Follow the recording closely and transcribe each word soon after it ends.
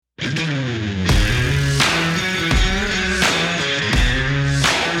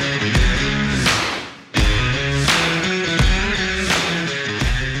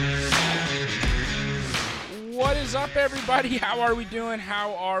everybody. How are we doing?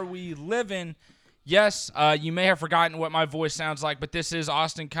 How are we living? Yes, you may have forgotten what my voice sounds like, but this is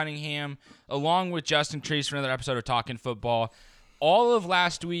Austin Cunningham along with Justin Treese for another episode of Talking Football. All of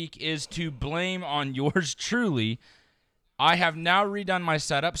last week is to blame on yours truly. I have now redone my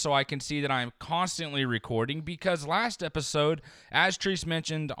setup so I can see that I am constantly recording because last episode, as Treese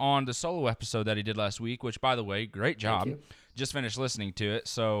mentioned on the solo episode that he did last week, which, by the way, great job. Just finished listening to it,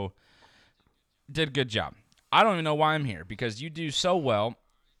 so did a good job. I don't even know why I'm here because you do so well.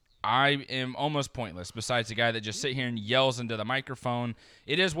 I am almost pointless besides the guy that just sit here and yells into the microphone.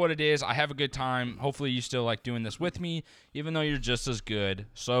 It is what it is. I have a good time. Hopefully you still like doing this with me, even though you're just as good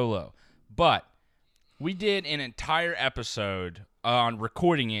solo. But we did an entire episode on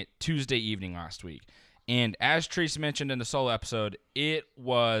recording it Tuesday evening last week. And as Treese mentioned in the solo episode, it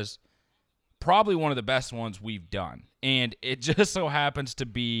was probably one of the best ones we've done. And it just so happens to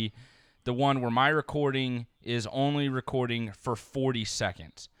be the one where my recording is only recording for 40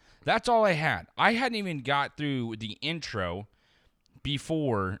 seconds. That's all I had. I hadn't even got through the intro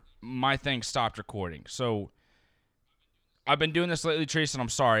before my thing stopped recording. So I've been doing this lately, Trace, and I'm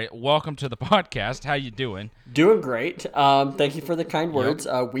sorry. Welcome to the podcast. How you doing? Doing great. Thank you for the kind words.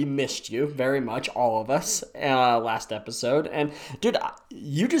 Yep. We missed you very much, all of us, last episode. And, dude,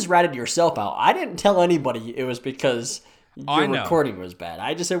 you just ratted yourself out. I didn't tell anybody it was because your recording was bad.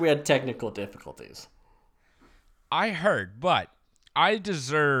 I just said we had technical difficulties. I heard, but I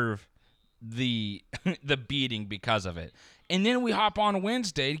deserve the beating because of it. And then we hop on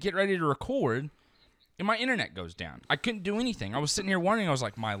Wednesday to get ready to record, and my internet goes down. I couldn't do anything. I was sitting here wondering. I was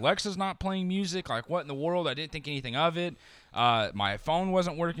like, my Alexa's not playing music. Like, what in the world? I didn't think anything of it. My phone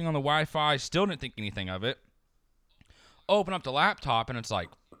wasn't working on the Wi-Fi. Still didn't think anything of it. Open up the laptop, and it's like,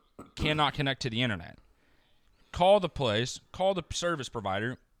 cannot connect to the internet. Call the place. Call the service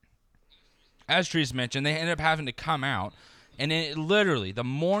provider. As Treese mentioned, they ended up having to come out. And then literally, the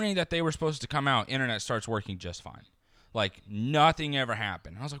morning that they were supposed to come out, internet starts working just fine. Like, nothing ever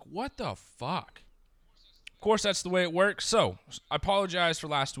happened. I was like, what the fuck? Of course, that's the way it works. So, I apologize for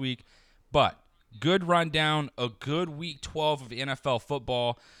last week, but good rundown, a good week 12 of NFL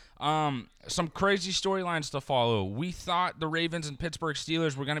football. Some crazy storylines to follow. We thought the Ravens and Pittsburgh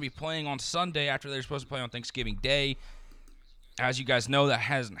Steelers were going to be playing on Sunday after they were supposed to play on Thanksgiving Day. As you guys know, that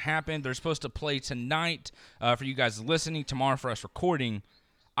hasn't happened. They're supposed to play tonight for you guys listening, tomorrow for us recording.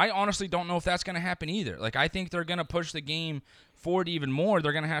 I honestly don't know if that's going to happen either. Like, I think they're going to push the game forward even more.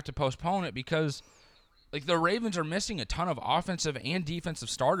 They're going to have to postpone it because, like, the Ravens are missing a ton of offensive and defensive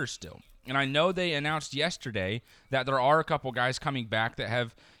starters still. And I know they announced yesterday that there are a couple guys coming back that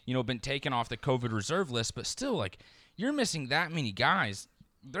have, been taken off the COVID reserve list, but still, like, you're missing that many guys.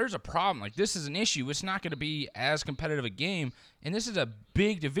 There's a problem. Like, this is an issue. It's not going to be as competitive a game, and this is a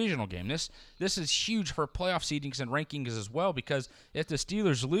big divisional game. This is huge for playoff seedings and rankings as well, because if the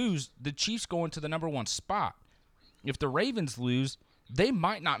Steelers lose, the Chiefs go into the number one spot. If the Ravens lose, they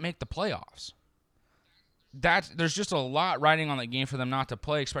might not make the playoffs. There's just a lot riding on that game for them not to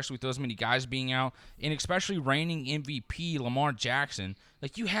play, especially with those many guys being out, and especially reigning MVP Lamar Jackson.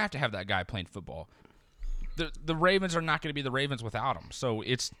 Like, you have to have that guy playing football. The Ravens are not going to be the Ravens without him. So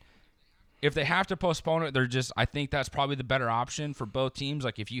if they have to postpone it, I think that's probably the better option for both teams.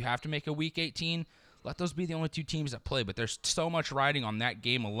 Like, if you have to make a Week 18, let those be the only two teams that play. But there's so much riding on that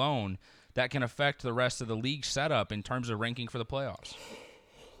game alone that can affect the rest of the league setup in terms of ranking for the playoffs.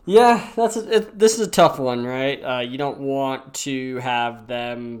 Yeah, this is a tough one, right? You don't want to have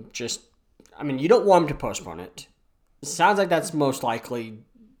them you don't want them to postpone it. It sounds like that's most likely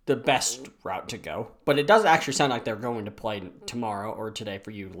the best route to go, but it does actually sound like they're going to play tomorrow or today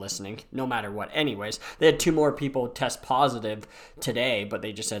for you listening, no matter what. Anyways, they had 2 more people test positive today, but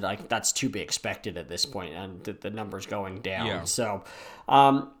they just said, like, that's to be expected at this point, and the number's going down. Yeah. So,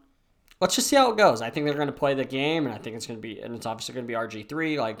 let's just see how it goes. I think they're going to play the game, and I think it's obviously going to be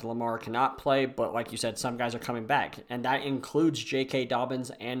RG3. Like, Lamar cannot play, but like you said, some guys are coming back, and that includes J.K.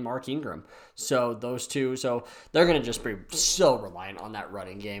 Dobbins and Mark Ingram. So those two, they're going to just be so reliant on that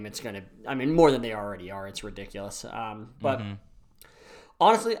running game. It's going to, more than they already are. It's ridiculous. But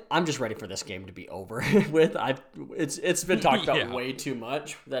honestly, I'm just ready for this game to be over with. It's been talked about way too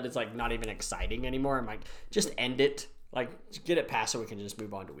much that it's like not even exciting anymore. I'm like, just end it. Like, get it past so we can just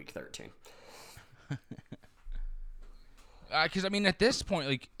move on to Week 13. Because, at this point,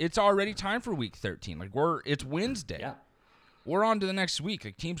 like, it's already time for Week 13. Like, it's Wednesday. Yeah. We're on to the next week.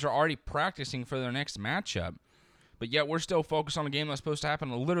 Like, teams are already practicing for their next matchup. But yet we're still focused on a game that's supposed to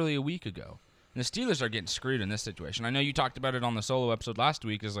happen literally a week ago. And the Steelers are getting screwed in this situation. I know you talked about it on the solo episode last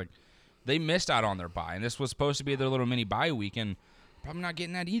week. Is like, they missed out on their bye. And this was supposed to be their little mini bye week. And probably not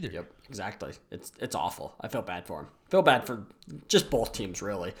getting that either. Yep, exactly. It's awful. I feel bad for him. Feel bad for just both teams,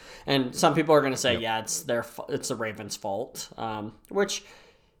 really. And some people are going to say, yeah, it's the Ravens' fault, which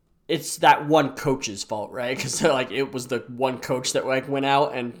it's that one coach's fault, right? Because like it was the one coach that like went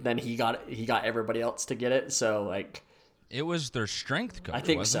out, and then he got everybody else to get it. So like, it was their strength coach. I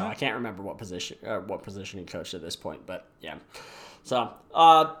think wasn't so. it? I can't remember what position he coached at this point, but yeah. So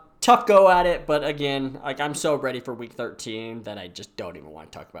tough go at it, but again, like I'm so ready for Week 13 that I just don't even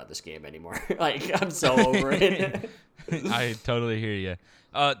want to talk about this game anymore. Like I'm so over it. I totally hear you.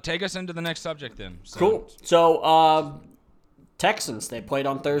 Take us into the next subject then. So. Cool. So Texans, they played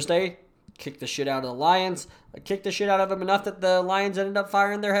on Thursday, kicked the shit out of the Lions, kicked the shit out of them enough that the Lions ended up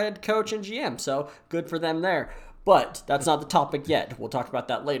firing their head coach and GM. So good for them there. But that's not the topic yet. We'll talk about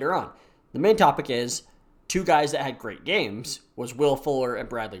that later on. The main topic is two guys that had great games was Will Fuller and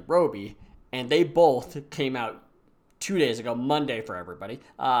Bradley Roby, and they both came out 2 days ago, Monday for everybody.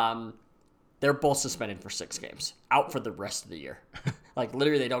 They're both suspended for 6 games, out for the rest of the year. Like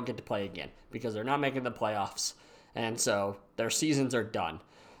literally they don't get to play again because they're not making the playoffs, and so their seasons are done.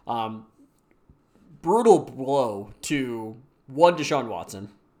 Brutal blow to one, Deshaun Watson,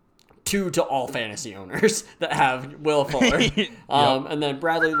 2 to all fantasy owners that have Will Fuller, and then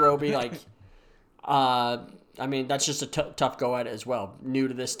Bradley Roby, like. I mean, that's just a tough go at it as well. New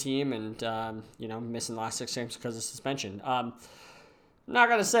to this team and, missing the last 6 games because of suspension. I'm not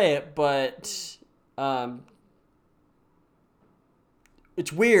going to say it, but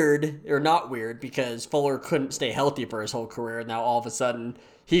it's weird, or not weird, because Fuller couldn't stay healthy for his whole career, and now all of a sudden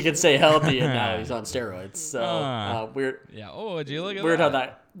he can stay healthy, and now he's on steroids. So, weird. Yeah. Oh, would you look at weird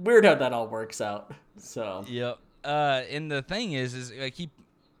that? Weird how that all works out. So. Yep. And the thing is like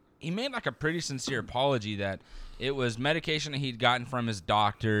he made like a pretty sincere apology that it was medication that he'd gotten from his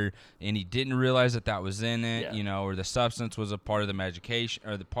doctor and he didn't realize that was in it, or the substance was a part of the medication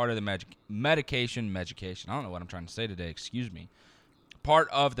or the part of the medication. I don't know what I'm trying to say today. Excuse me. Part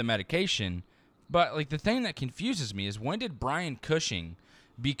of the medication. But like the thing that confuses me is when did Brian Cushing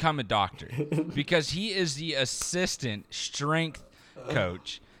become a doctor? Because he is the assistant strength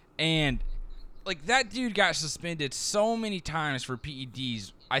coach. And like that dude got suspended so many times for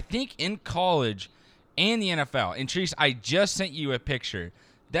PEDs, I think in college and the NFL. And Treese, I just sent you a picture.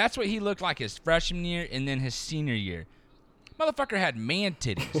 That's what he looked like his freshman year and then his senior year. Motherfucker had man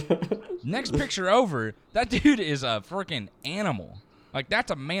titties. Next picture over, that dude is a freaking animal. Like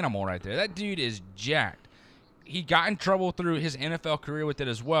that's a manimal right there. That dude is jacked. He got in trouble through his NFL career with it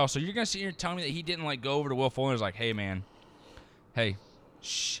as well. So you're gonna sit here and tell me that he didn't like go over to Will Fuller and was like, hey man,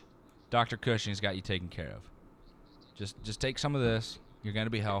 shh. Dr. Cushing's got you taken care of. Just take some of this. You're going to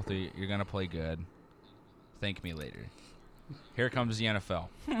be healthy. You're going to play good. Thank me later. Here comes the NFL.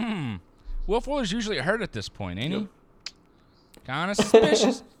 Will Fuller's usually hurt at this point, ain't he? Kind of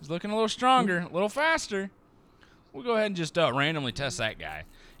suspicious. He's looking a little stronger, a little faster. We'll go ahead and just randomly test that guy.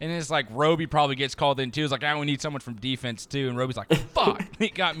 And it's like Roby probably gets called in too. It's like, we need someone from defense too. And Roby's like, fuck,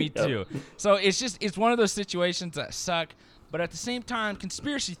 it got me too. So it's one of those situations that suck. But at the same time,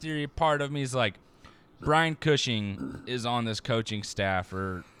 conspiracy theory part of me is like, Brian Cushing is on this coaching staff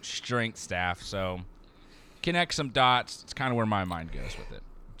or strength staff, so connect some dots. It's kind of where my mind goes with it.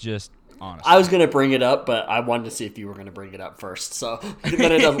 Just honestly. I was going to bring it up, but I wanted to see if you were going to bring it up first. So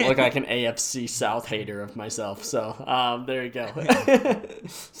then it doesn't look like an AFC South hater of myself. So there you go.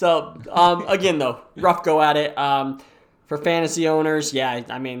 So again, though, rough go at it. For fantasy owners, yeah,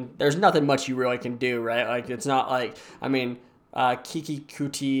 I mean, there's nothing much you really can do, right? Like, it's not like, I mean, Kiki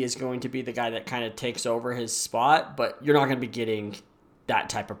Kuti is going to be the guy that kind of takes over his spot, but you're not going to be getting that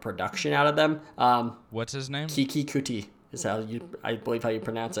type of production out of them. What's his name? Kiki Kuti is I believe how you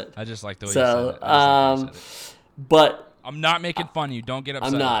pronounce it. I just like the way you said it. But I'm not making fun of you. Don't get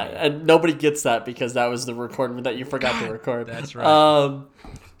upset. I'm not, and nobody gets that because that was the recording that you forgot to record. That's right.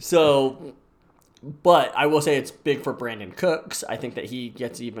 But I will say it's big for Brandon Cooks. I think that he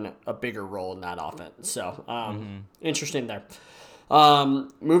gets even a bigger role in that offense. So, interesting there.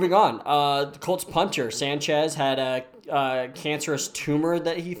 Moving on. The Colts punter, Sanchez, had a cancerous tumor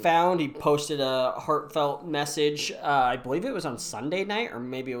that he found. He posted a heartfelt message. I believe it was on Sunday night, or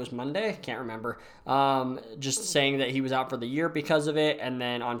maybe it was Monday. I can't remember. Just saying that he was out for the year because of it. And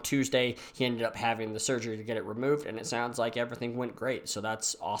then on Tuesday, he ended up having the surgery to get it removed. And it sounds like everything went great. So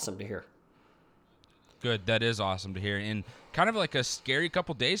that's awesome to hear. Good. That is awesome to hear. And kind of like a scary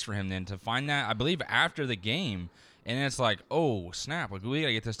couple days for him then to find that, I believe, after the game. And it's like, oh, snap. Like, we got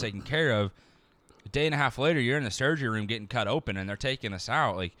to get this taken care of. A day and a half later, you're in the surgery room getting cut open, and they're taking us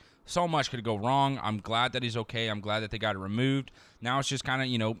out. Like, so much could go wrong. I'm glad that he's okay. I'm glad that they got it removed. Now it's just kind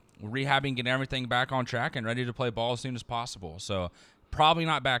of, rehabbing, getting everything back on track and ready to play ball as soon as possible. So probably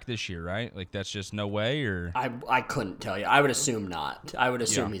not back this year, right? Like that's just no way. Or I couldn't tell you. I would assume not. I would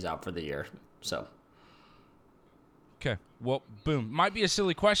assume Yeah. he's out for the year. So okay, well, boom. Might be a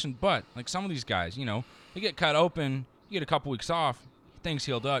silly question, but like some of these guys, they get cut open, you get a couple weeks off, things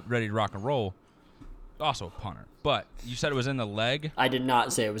healed up, ready to rock and roll. Also a punter, but you said it was in the leg. I did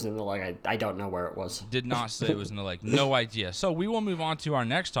not say it was in the leg. I don't know where it was. Did not say it was in the leg. No idea. So we will move on to our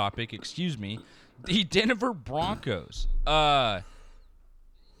next topic. Excuse me. The Denver Broncos. They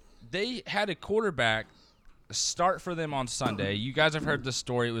had a quarterback start for them on Sunday. You guys have heard the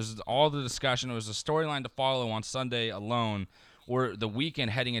story. It was all the discussion. It was a storyline to follow on Sunday alone, or the weekend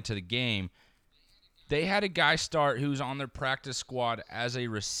heading into the game. They had a guy start who's on their practice squad as a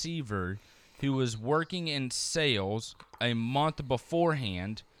receiver who was working in sales a month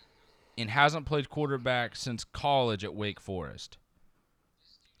beforehand and hasn't played quarterback since college at Wake Forest.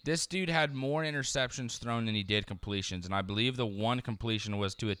 This dude had more interceptions thrown than he did completions, and I believe the one completion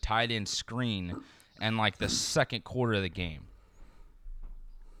was to a tight end screen in like the second quarter of the game.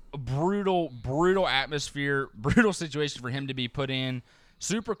 A brutal atmosphere, brutal situation for him to be put in.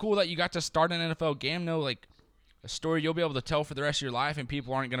 Super cool that you got to start an NFL game, though. Like a story you'll be able to tell for the rest of your life, and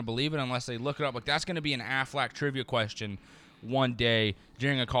people aren't going to believe it unless they look it up. Like that's going to be an Aflac trivia question one day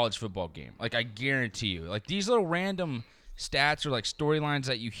during a college football game. Like I guarantee you. Like these little random stats or like storylines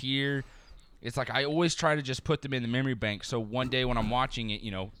that you hear, it's like I always try to just put them in the memory bank. So one day when I'm watching it,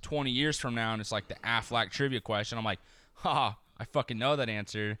 20 years from now, and it's like the Aflac trivia question, I'm like, ha, I fucking know that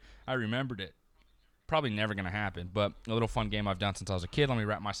answer. I remembered it. Probably never going to happen, but a little fun game I've done since I was a kid. Let me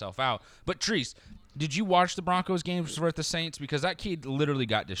wrap myself out. But Treese, did you watch the Broncos games with the Saints? Because that kid literally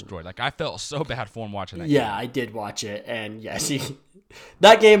got destroyed. Like, I felt so bad for him watching that game. Yeah, I did watch it, and yes,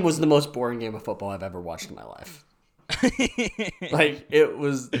 that game was the most boring game of football I've ever watched in my life. Like, it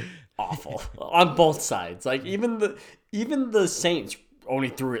was awful on both sides. Like, even the Saints only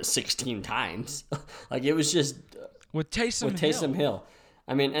threw it 16 times. Like, it was just with Taysom Hill.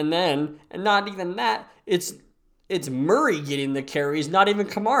 I mean, and not even that, it's Murray getting the carries, not even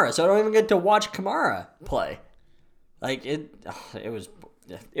Kamara. So I don't even get to watch Kamara play. Like it was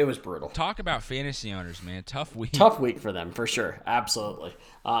brutal. Talk about fantasy owners, man. Tough week. Tough week for them, for sure. Absolutely.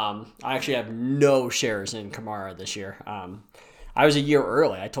 I actually have no shares in Kamara this year. I was a year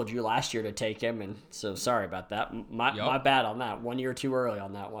early. I told you last year to take him, and so sorry about that. My bad on that. 1 year too early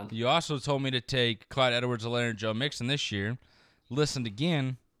on that one. You also told me to take Clyde Edwards-Helaire and Joe Mixon this year. Listened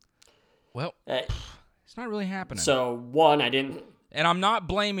again. Well, it's not really happening. So one, I didn't. And I'm not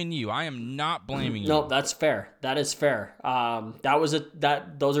blaming you. I am not blaming you. No, that's fair. That is fair.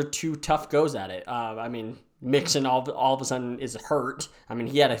 Those are two tough goes at it. I mean, Mixon all of a sudden is hurt. I mean,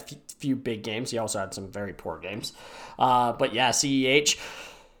 he had a few big games. He also had some very poor games. But yeah, CEH.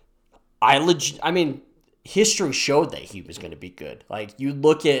 I mean, history showed that he was going to be good. Like you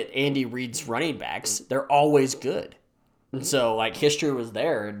look at Andy Reid's running backs, they're always good. And so, like, history was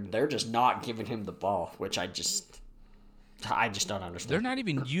there, and they're just not giving him the ball, which I just don't understand. They're not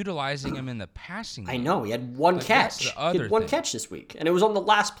even utilizing him in the passing game. I know. He had one catch. He had one catch this week, and it was on the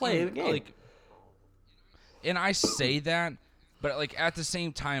last play of the game. And I say that, but, like, at the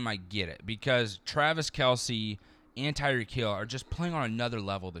same time, I get it, because Travis Kelce and Tyreek Hill are just playing on another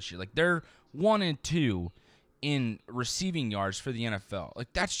level this year. Like, they're 1 and 2 in receiving yards for the NFL.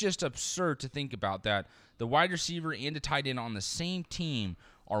 Like, that's just absurd to think about that. The wide receiver and the tight end on the same team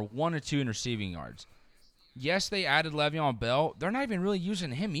are 1 or 2 in receiving yards. Yes, they added Le'Veon Bell. They're not even really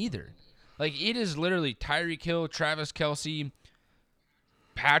using him either. Like, it is literally Tyreek Hill, Travis Kelce,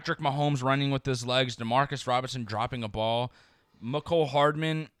 Patrick Mahomes running with his legs, Demarcus Robinson dropping a ball, Mecole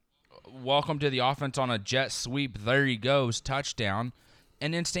Hardman, welcome to the offense on a jet sweep. There he goes, touchdown.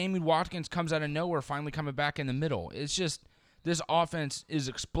 And then Sammy Watkins comes out of nowhere, finally coming back in the middle. It's just, this offense is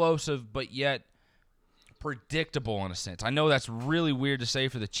explosive, but yet predictable in a sense. I know that's really weird to say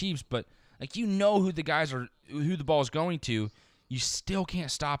for the Chiefs, but like who the ball is going to, you still can't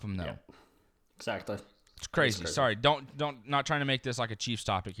stop them though. Yeah. Exactly. It's crazy. Sorry, not trying to make this like a Chiefs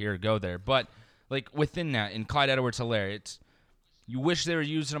topic here. Go there, but like within that, in Clyde Edwards-Helaire, it's you wish they were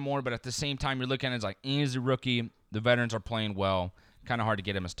using him more, but at the same time, you're looking at it as like he's a rookie. The veterans are playing well. Kind of hard to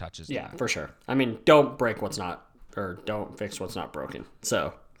get him his touches. Yeah, for sure. I mean, don't fix what's not broken.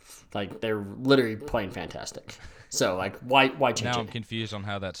 So. Like, they're literally playing fantastic. So, like, why change it? Now I'm confused on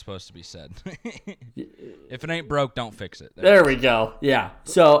how that's supposed to be said. If it ain't broke, don't fix it. There we go. Yeah.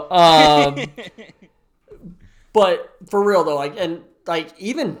 So, but for real, though,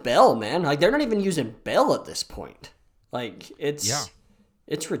 even Bell, man, like, they're not even using Bell at this point. Like, it's... Yeah.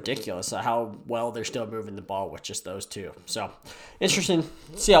 It's ridiculous how well they're still moving the ball with just those two. So, interesting.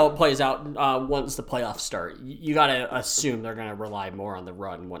 See how it plays out once the playoffs start. You got to assume they're going to rely more on the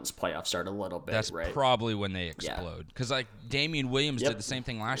run once playoffs start a little bit, That's right? probably when they explode. Because, like, Damian Williams did the same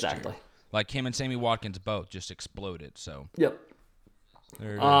thing last Exactly. year. Like, him and Sammy Watkins both just exploded. So, Yep.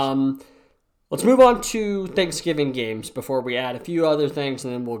 there it is. Let's move on to Thanksgiving games before we add a few other things,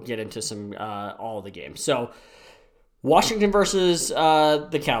 and then we'll get into some all the games. So, Washington versus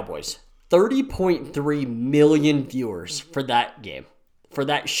the Cowboys. 30.3 million viewers for that game. For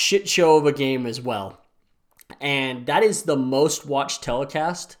that shit show of a game as well. And that is the most watched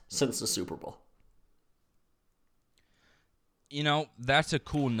telecast since the Super Bowl. You know, that's a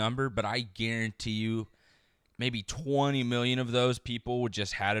cool number, but I guarantee you maybe 20 million of those people would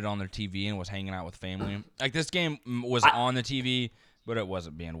just had it on their TV and was hanging out with family. Like, this game was on the TV, but it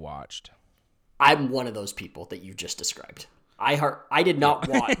wasn't being watched. I'm one of those people that you just described. I did not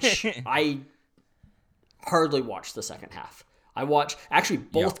watch. I hardly watched the second half. I watched actually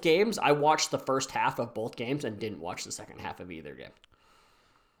both games. I watched the first half of both games and didn't watch the second half of either game.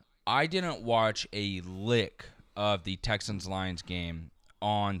 I didn't watch a lick of the Texans-Lions game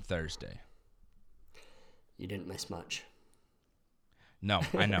on Thursday. You didn't miss much. No,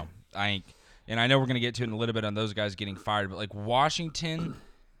 I know. And I know we're going to get to it in a little bit on those guys getting fired, but like Washington,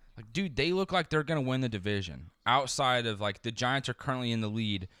 like, dude, they look like they're going to win the division. Outside of, like, the Giants are currently in the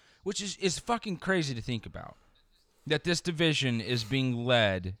lead, which is fucking crazy to think about. That this division is being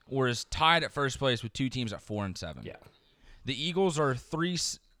led or is tied at first place with two teams at 4-7. Yeah. The Eagles are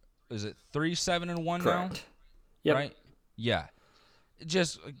 3-7-1 now? Correct. Yep. Right? Yeah.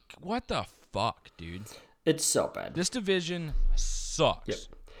 Just, like, what the fuck, dude? It's so bad. This division sucks. Yep.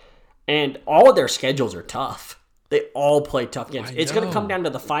 And all of their schedules are tough. They all play tough games. I It's going to know. come down to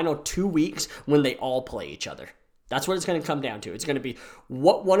the final 2 weeks when they all play each other. That's what it's going to come down to. It's going to be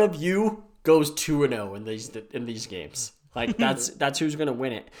what one of you goes 2-0 in these games. Like, that's who's going to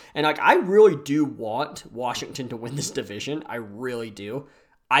win it. And, like, I really do want Washington to win this division. I really do.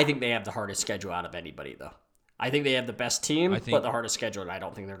 I think they have the hardest schedule out of anybody, though. I think they have the best team, but the hardest schedule, and I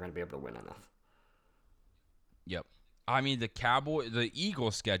don't think they're going to be able to win enough. Yep. I mean, the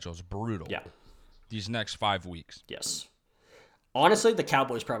Eagles schedule is brutal. Yeah. These next 5 weeks. Yes. Honestly, the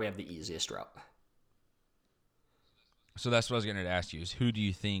Cowboys probably have the easiest route. So that's what I was going to ask you is who do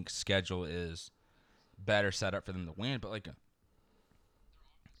you think schedule is better set up for them to win? But, like,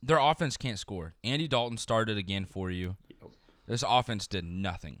 their offense can't score. Andy Dalton started again for you. Yep. This offense did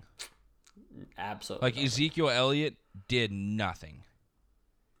nothing. Absolutely. Like, Ezekiel Elliott did nothing.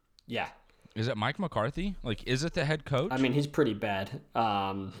 Yeah. Is it Mike McCarthy? Like, is it the head coach? I mean, he's pretty bad.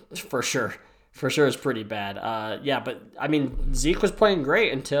 For sure. For sure is pretty bad. Yeah, but, I mean, Zeke was playing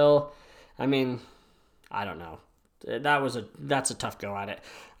great until, I mean, I don't know. That's a tough go at it.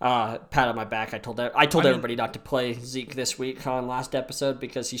 Pat on my back. I told everybody not to play Zeke this week on last episode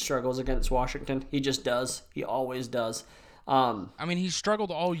because he struggles against Washington. He just does. He always does. I mean, he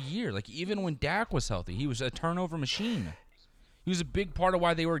struggled all year. Like, even when Dak was healthy, he was a turnover machine. He was a big part of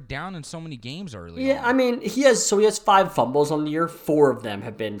why they were down in so many games early. Yeah, on. I mean, he has 5 fumbles on the year. 4 of them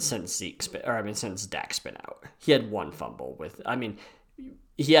have been since since Dak's been out. He had 1 fumble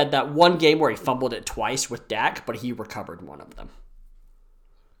he had that one game where he fumbled it twice with Dak, but he recovered one of them.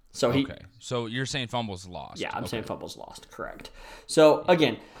 So okay. So you're saying fumbles lost? Yeah, I'm saying fumbles lost. Correct. So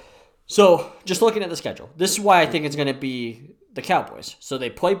again, just looking at the schedule, this is why I think it's going to be the Cowboys. So they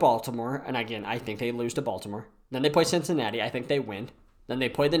play Baltimore, and again, I think they lose to Baltimore. Then they play Cincinnati. I think they win. Then they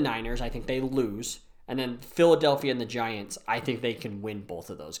play the Niners. I think they lose. And then Philadelphia and the Giants, I think they can win both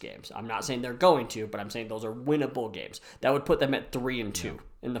of those games. I'm not saying they're going to, but I'm saying those are winnable games. That would put them at 3-2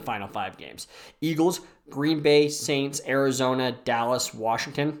 in the final 5 games. Eagles, Green Bay, Saints, Arizona, Dallas,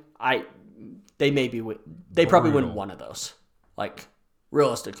 Washington. They probably win one of those. Like,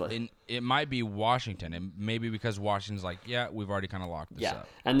 realistically. And it might be Washington, and maybe because Washington's like, yeah, we've already kind of locked this up.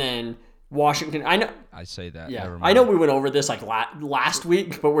 And then Washington, I know. I say that. Yeah, I know we went over this like last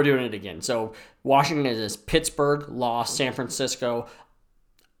week, but we're doing it again. So Washington is Pittsburgh, lost, San Francisco.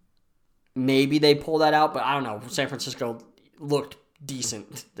 Maybe they pull that out, but I don't know. San Francisco looked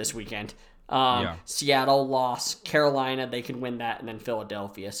decent this weekend. Seattle lost, Carolina, they can win that, and then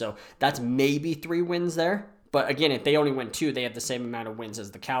Philadelphia. So that's maybe 3 wins there. But again, if they only win 2, they have the same amount of wins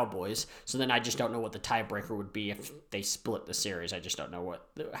as the Cowboys. So then I just don't know what the tiebreaker would be if they split the series. I just don't know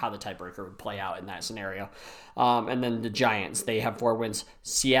how the tiebreaker would play out in that scenario. And then the Giants, they have 4 wins.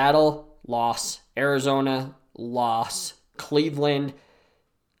 Seattle, loss. Arizona, loss. Cleveland,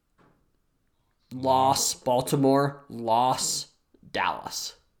 loss. Baltimore, loss.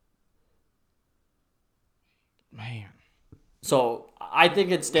 Dallas. Man. So I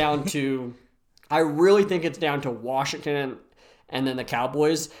think it's down to, I really think it's down to Washington and then the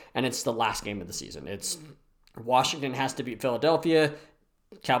Cowboys, and it's the last game of the season. It's Washington has to beat Philadelphia,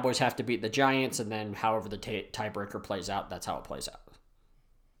 Cowboys have to beat the Giants, and then however the tiebreaker plays out, that's how it plays out.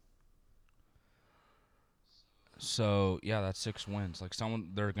 So yeah, that's 6 wins. Like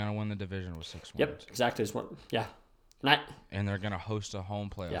they're gonna win the division with 6 wins. Yep, exactly. Yeah, and they're gonna host a home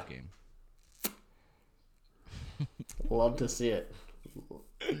playoff game. Love to see it.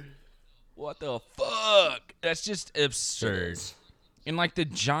 What the fuck? That's just absurd. And like the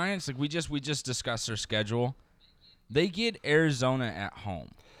Giants, like we just discussed their schedule. They get Arizona at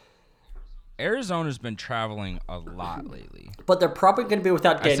home. Arizona's been traveling a lot lately. But they're probably going to be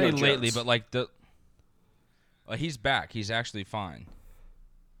without Daniel Jones. I say lately, but like he's back. He's actually fine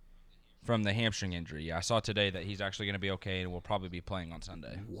from the hamstring injury. Yeah, I saw today that he's actually going to be okay and will probably be playing on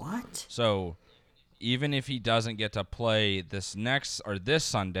Sunday. What? So even if he doesn't get to play this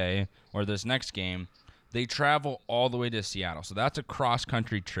Sunday or this next game, they travel all the way to Seattle. So that's a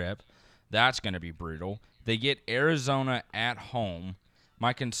cross-country trip. That's going to be brutal. They get Arizona at home.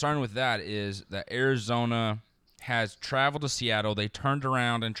 My concern with that is that Arizona has traveled to Seattle. They turned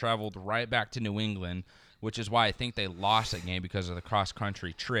around and traveled right back to New England, which is why I think they lost that game because of the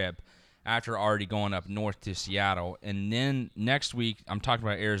cross-country trip after already going up north to Seattle. And then next week, I'm talking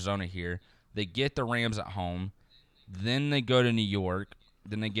about Arizona here, they get the Rams at home. Then they go to New York.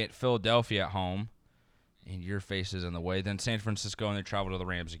 Then they get Philadelphia at home. And your face is in the way. Then San Francisco, and they travel to the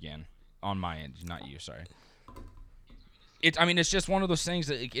Rams again. On my end, not you, sorry. It's just one of those things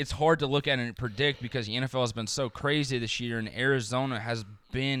that it's hard to look at and predict because the NFL has been so crazy this year, and Arizona has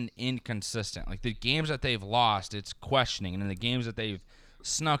been inconsistent. Like, the games that they've lost, it's questioning. And in the games that they've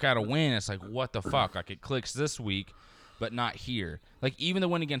snuck out a win, it's like, what the fuck? Like, it clicks this week, but not here. Like, even the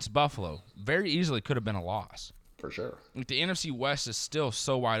win against Buffalo very easily could have been a loss. For sure. Like, the NFC West is still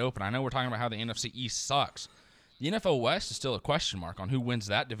so wide open. I know we're talking about how the NFC East sucks. The NFL West is still a question mark on who wins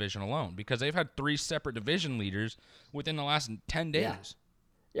that division alone because they've had 3 separate division leaders within the last 10 days.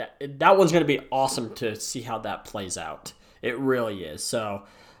 Yeah, that one's going to be awesome to see how that plays out. It really is. So,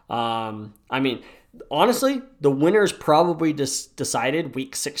 honestly, the winner's probably decided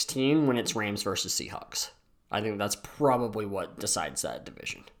week 16 when it's Rams versus Seahawks. I think that's probably what decides that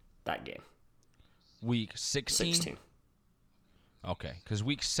division, that game. Week 16? 16. Okay, because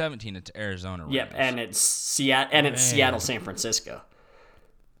week 17 it's Arizona Rams. Yep, and it's Seattle, San Francisco.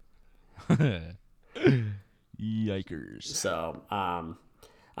 Yikers. So, I'm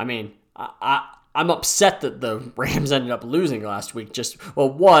upset that the Rams ended up losing last week.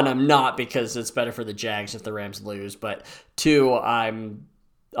 One, I'm not because it's better for the Jags if the Rams lose, but 2, I'm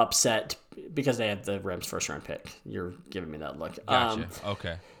upset because they had the Rams first round pick. You're giving me that look. Gotcha.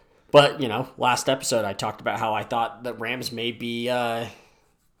 Okay. But, last episode I talked about how I thought the Rams may be that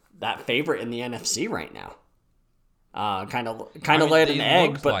favorite in the NFC right now. Kind of laid an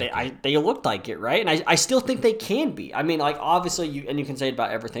egg, but they looked like it, right? And I still think they can be. Obviously, you can say it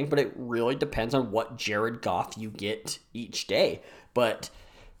about everything, but it really depends on what Jared Goff you get each day. But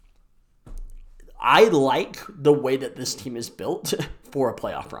I like the way that this team is built for a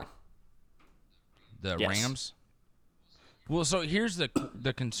playoff run. The Rams? Well, so here's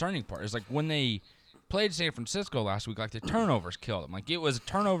the concerning part. Is like when they played San Francisco last week, like the turnovers killed them. Like it was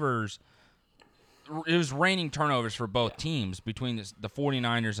raining turnovers for both teams between the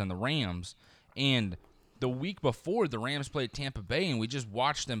 49ers and the Rams. And the week before, the Rams played Tampa Bay, and we just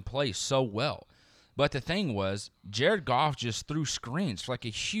watched them play so well. But the thing was, Jared Goff just threw screens for like a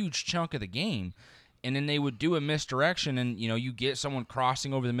huge chunk of the game, and then they would do a misdirection, and you get someone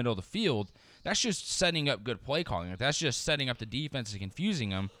crossing over the middle of the field. That's just setting up good play calling. Like, that's just setting up the defense and confusing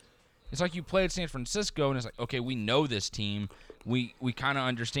them. It's like you played San Francisco, and it's like, okay, we know this team. We kind of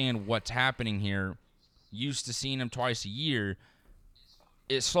understand what's happening here. Used to seeing them twice a year.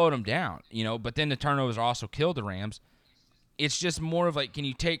 It slowed them down, But then the turnovers also killed the Rams. It's just more of like, can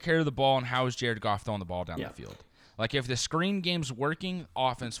you take care of the ball, and how is Jared Goff throwing the ball down the field? Like, if the screen game's working,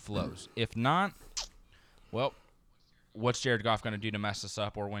 offense flows. If not, well, what's Jared Goff going to do to mess us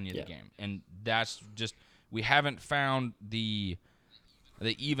up or win you the game? And that's just, we haven't found the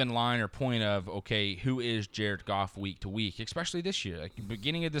even line or point of, okay, who is Jared Goff week to week, especially this year. Like,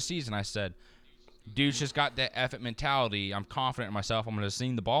 beginning of the season, I said, dude's just got that effort mentality. I'm confident in myself. I'm going to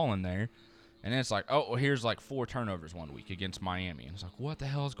sling the ball in there. And then it's like, oh, well, here's like 4 turnovers one week against Miami. And it's like, what the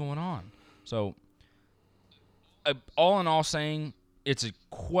hell is going on? So, all in all saying, it's a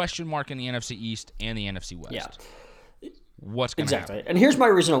question mark in the NFC East and the NFC West. Yeah. What's going to happen? And here's my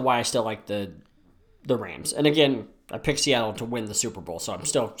reason on why I still like the Rams. And again, I picked Seattle to win the Super Bowl, so I'm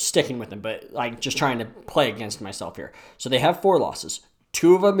still sticking with them, but like just trying to play against myself here. So they have 4 losses.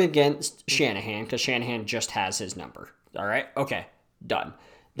 2 of them against Shanahan, because Shanahan just has his number. All right? Okay, done.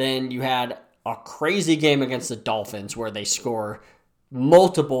 Then you had a crazy game against the Dolphins where they score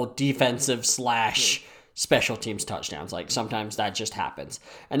multiple defensive / special teams touchdowns. Like sometimes that just happens.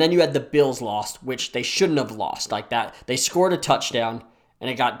 And then you had the Bills lost, which they shouldn't have lost. Like that, they scored a touchdown and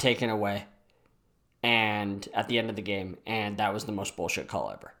it got taken away. And at the end of the game, and that was the most bullshit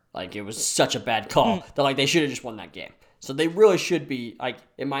call ever. Like it was such a bad call that like they should have just won that game. So they really should be like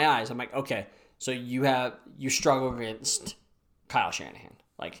in my eyes. I'm like, okay, so you struggle against Kyle Shanahan.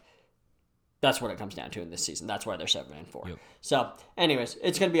 Like that's what it comes down to in this season. That's why they're 7-4. Yep. So, anyways,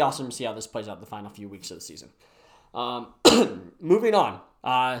 it's gonna be awesome to see how this plays out the final few weeks of the season. Moving on,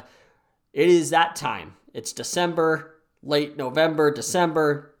 it is that time. It's December, late November,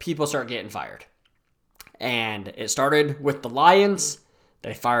 December. People start getting fired, and it started with the Lions.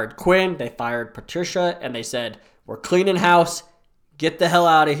 They fired Quinn, they fired Patricia, and they said, we're cleaning house. Get the hell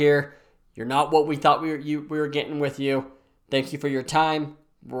out of here. You're not what we thought we were getting with you. Thank you for your time.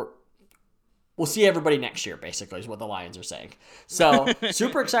 We'll see everybody next year, basically, is what the Lions are saying. So,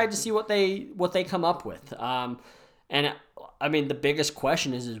 super excited to see what they come up with. And, I mean, the biggest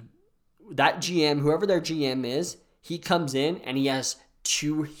question is that GM, whoever their GM is, he comes in and he has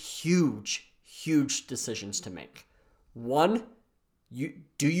 2 huge decisions to make. One,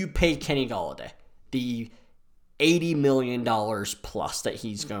 do you pay Kenny Golladay the $80 million plus that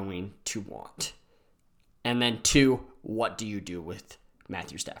he's going to want? And then 2, what do you do with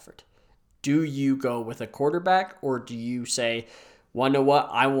Matthew Stafford? Do you go with a quarterback, or do you say, well, know what?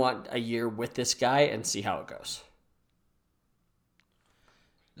 I want a year with this guy and see how it goes?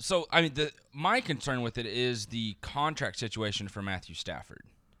 So, I mean, my concern with it is the contract situation for Matthew Stafford.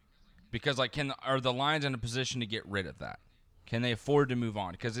 Because, like, are the Lions in a position to get rid of that? Can they afford to move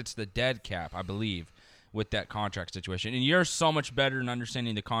on? Because it's the dead cap, I believe, with that contract situation. And you're so much better in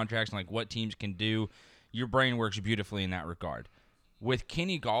understanding the contracts and, like, what teams can do. Your brain works beautifully in that regard. With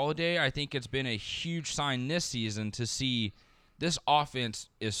Kenny Golladay, I think it's been a huge sign this season to see this offense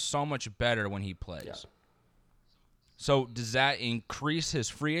is so much better when he plays. Yeah. So does that increase his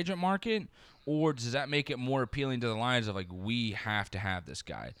free agent market, or does that make it more appealing to the Lions of, like, we have to have this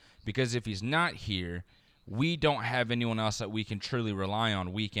guy? Because if he's not here, we don't have anyone else that we can truly rely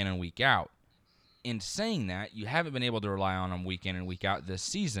on week in and week out. In saying that, you haven't been able to rely on him week in and week out this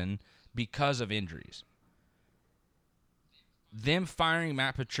season because of injuries. Them firing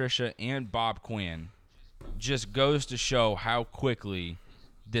Matt Patricia and Bob Quinn just goes to show how quickly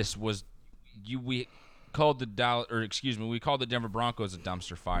this was. We called the Denver Broncos a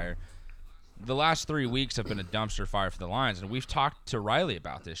dumpster fire. The last 3 weeks have been a dumpster fire for the Lions, and we've talked to Riley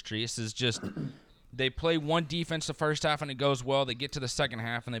about this. This is just they play one defense the first half and it goes well. They get to the second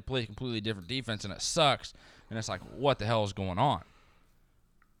half and they play a completely different defense and it sucks. And it's like, what the hell is going on?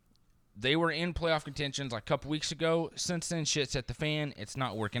 They were in playoff contentions like a couple weeks ago. Since then, shit's hit the fan. It's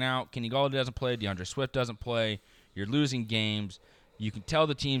not working out. Kenny Golladay doesn't play. DeAndre Swift doesn't play. You're losing games. You can tell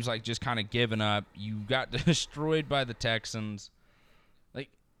the team's like just kind of giving up. You got destroyed by the Texans.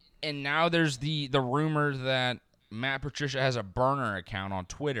 And now there's the rumor that Matt Patricia has a burner account on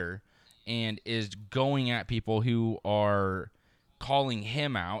Twitter and is going at people who are calling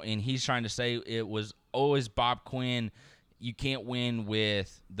him out. And he's trying to say it was always Bob Quinn. You can't win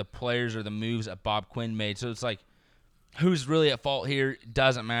with the players or the moves that Bob Quinn made. So it's like, who's really at fault here?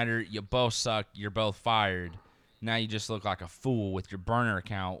 Doesn't matter. You both suck. You're both fired. Now you just look like a fool with your burner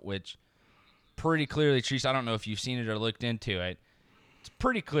account, which pretty clearly, Treese, I don't know if you've seen it or looked into it. It's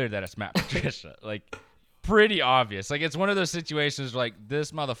pretty clear that it's Matt Patricia. Like, pretty obvious. Like, it's one of those situations where, like,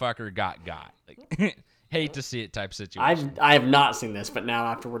 this motherfucker got. Like, hate to see it type situation. I have not seen this, but now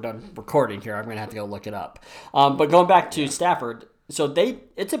after we're done recording here, I'm going to have to go look it up. But going back to Stafford, so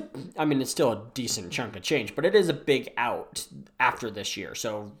it's still a decent chunk of change, but it is a big out after this year.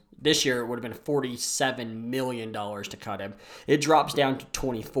 So this year it would have been $47 million to cut him. It drops down to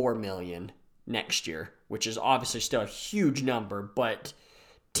 $24 million next year, which is obviously still a huge number, but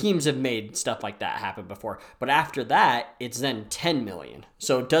teams have made stuff like that happen before. But after that, it's then $10 million.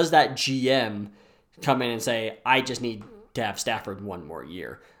 So does that GM come in and say, I just need to have Stafford one more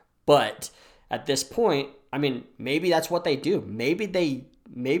year? But at this point, I mean, maybe that's what they do. Maybe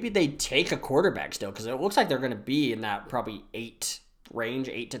they take a quarterback still, because it looks like they're going to be in that probably 8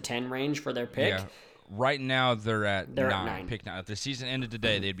 to 10 range for their pick. Yeah. Right now, they're at 9. Pick 9. If the season ended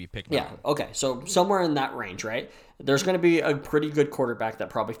today, they'd be pick 9. Yeah, okay. So somewhere in that range, right? There's going to be a pretty good quarterback that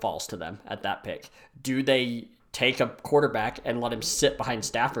probably falls to them at that pick. Do they take a quarterback and let him sit behind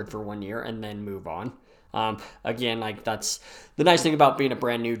Stafford for 1 year and then move on? Again, like that's the nice thing about being a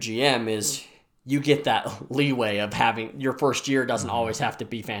brand new GM is you get that leeway of having your first year doesn't always have to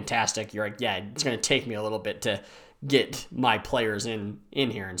be fantastic. You're like, yeah, it's going to take me a little bit to get my players in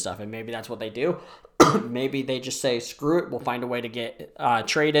here and stuff. And maybe that's what they do. Maybe they just say, screw it. We'll find a way to get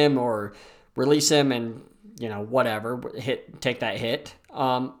trade him or release him and, whatever, take that hit.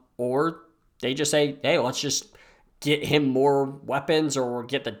 Or they just say, hey, let's just get him more weapons or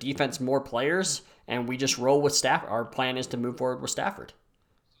get the defense more players. And we just roll with Stafford. Our plan is to move forward with Stafford.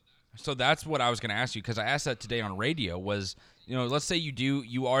 So that's what I was going to ask you, because I asked that today on radio was, let's say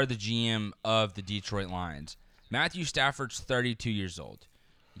you are the GM of the Detroit Lions. Matthew Stafford's 32 years old.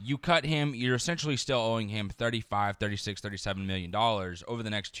 You cut him, you're essentially still owing him $35, $36, $37 million over the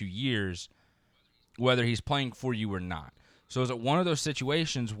next 2 years, whether he's playing for you or not. So is it one of those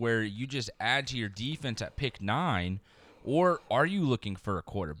situations where you just add to your defense at pick 9, or are you looking for a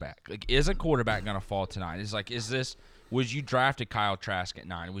quarterback? Like, is a quarterback going to fall tonight? Would you draft a Kyle Trask at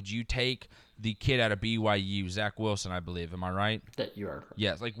 9? Would you take the kid out of BYU, Zach Wilson, I believe? Am I right? That you are.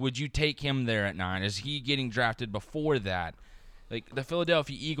 Yes. Like, would you take him there at 9? Is he getting drafted before that? Like, the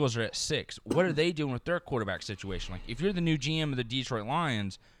Philadelphia Eagles are at 6. What are they doing with their quarterback situation? Like, if you're the new GM of the Detroit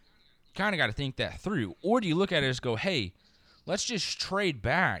Lions, you kind of got to think that through. Or do you look at it as go, hey, let's just trade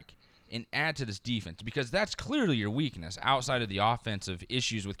back and add to this defense? Because that's clearly your weakness outside of the offensive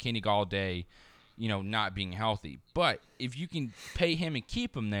issues with Kenny Galladay, not being healthy. But if you can pay him and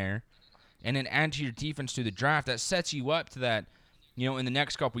keep him there and then add to your defense through the draft, that sets you up to that, in the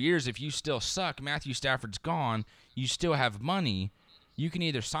next couple of years, if you still suck, Matthew Stafford's gone, you still have money, you can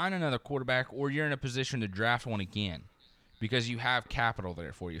either sign another quarterback or you're in a position to draft one again because you have capital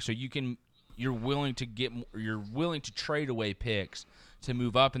there for you. So you're willing to trade away picks to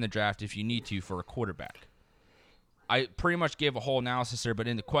move up in the draft if you need to for a quarterback. I pretty much gave a whole analysis there, but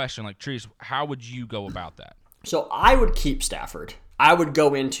in the question, like, Trees, how would you go about that? So I would keep Stafford. I would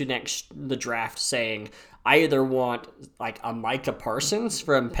go into the draft saying I either want like a Micah Parsons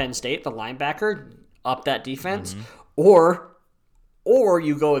from Penn State, the linebacker, up that defense, or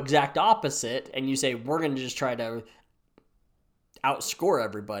you go exact opposite and you say we're going to just try to outscore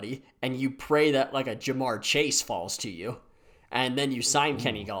everybody, and you pray that like a Jamar Chase falls to you, and then you sign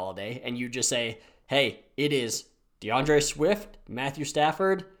Kenny Galladay, and you just say, hey, it is DeAndre Swift, Matthew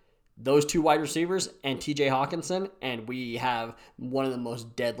Stafford, those 2 wide receivers, and TJ Hawkinson, and we have one of the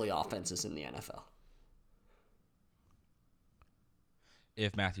most deadly offenses in the NFL.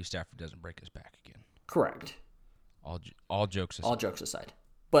 If Matthew Stafford doesn't break his back again. Correct. All jokes aside. All jokes aside.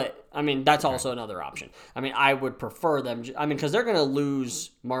 But, that's also another option. I would prefer them, because they're going to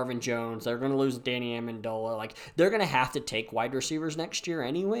lose Marvin Jones. They're going to lose Danny Amendola. Like, they're going to have to take wide receivers next year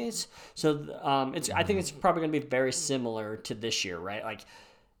anyways. So, I think it's probably going to be very similar to this year, right? Like,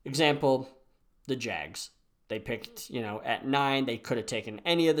 example, the Jags. They picked, at 9. They could have taken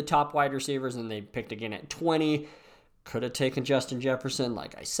any of the top wide receivers, and they picked again at 20. Could have taken Justin Jefferson,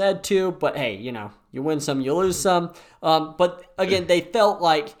 like I said to, but hey, you win some, you lose some. But again, they felt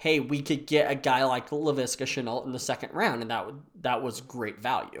like, hey, we could get a guy like Laviska Shenault in the second round, and that was great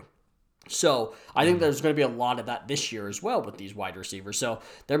value. So I think there's going to be a lot of that this year as well with these wide receivers. So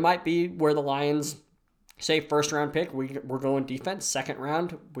there might be where the Lions say first round pick, we're going defense. Second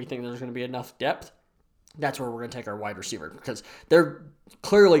round, we think there's going to be enough depth. That's where we're going to take our wide receiver because they're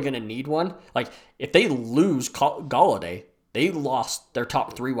clearly going to need one. Like, if they lose Galladay, they lost their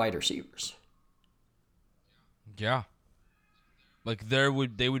top 3 wide receivers. Yeah. Like, they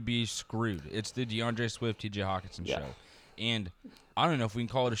would be screwed. It's the DeAndre Swift, TJ Hawkinson show. And I don't know if we can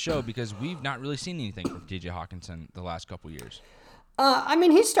call it a show because we've not really seen anything from TJ Hawkinson the last couple years.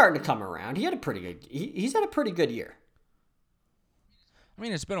 He's starting to come around. He's had a pretty good year.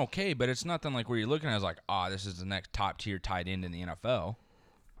 It's been okay, but it's nothing like where you're looking at it as like, this is the next top-tier tight end in the NFL.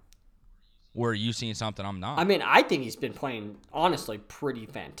 Where are you seeing something I'm not? I think he's been playing, honestly, pretty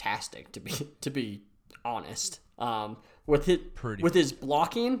fantastic, to be honest. With his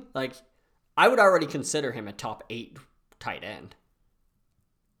blocking, like, I would already consider him a top 8 tight end.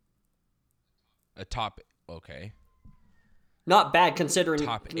 Okay. Not bad considering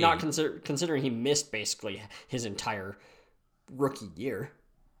considering he missed basically his entire rookie year.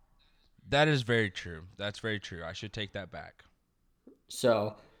 That is very true. That's very true. I should take that back.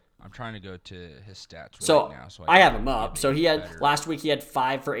 So I'm trying to go to his stats right now. So I have him up. So last week he had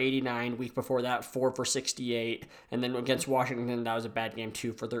 5 for 89. Week before that, 4 for 68. And then against Washington, that was a bad game,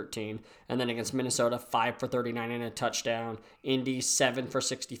 2 for 13. And then against Minnesota, 5 for 39 and a touchdown. Indy, 7 for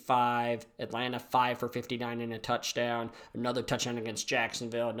 65. Atlanta, 5 for 59 and a touchdown. Another touchdown against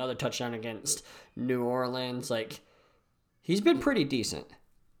Jacksonville. Another touchdown against New Orleans. Like, he's been pretty decent.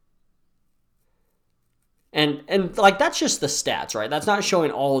 And like that's just the stats, right? That's not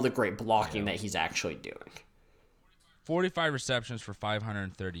showing all of the great blocking that he's actually doing. 45 receptions for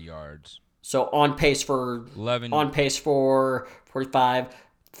 530 yards. So on pace for 45,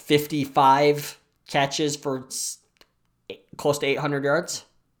 55 catches for close to 800 yards.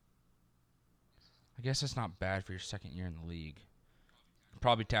 I guess that's not bad for your second year in the league.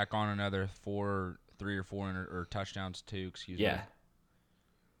 Probably tack on another 3 or 4 or touchdowns too. Excuse me. Yeah.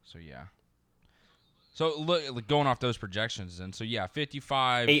 So yeah. So look, going off those projections, then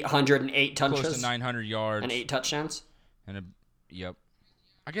 55, 808 touches, close to 900 yards, and 8 touchdowns. Yep.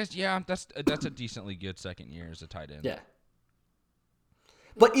 I guess that's a decently good second year as a tight end. Yeah.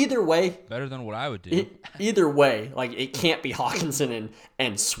 But either way, better than what I would do. Either way, like it can't be Hawkinson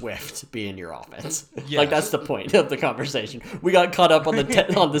and Swift being your offense. Yes. Like that's the point of the conversation. We got caught up on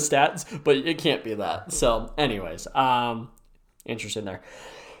the on the stats, but it can't be that. So, anyways, interesting there.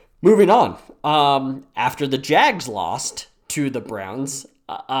 Moving on. After the Jags lost to the Browns,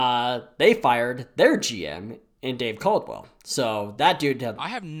 they fired their GM in Dave Caldwell. So that dude I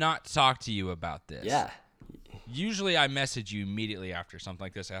have not talked to you about this. Yeah. Usually I message you immediately after something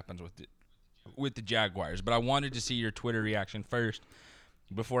like this happens with the Jaguars, but I wanted to see your Twitter reaction first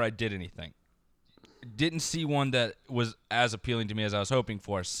before I did anything. Didn't see one that was as appealing to me as I was hoping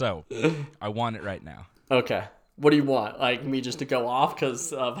for, so I want it right now. Okay. What do you want? Like me just to go off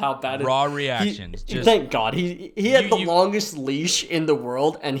because of how bad raw reactions. Thank God he had the longest leash in the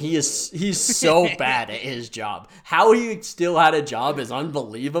world, and he's so bad at his job. How he still had a job is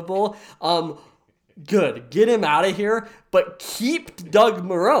unbelievable. Good. Get him out of here, but keep Doug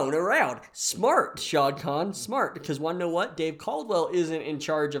Marrone around. Smart, Shad Khan. Smart, because want to know what? Dave Caldwell isn't in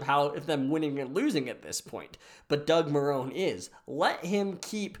charge of if them winning and losing at this point, but Doug Marrone is. Let him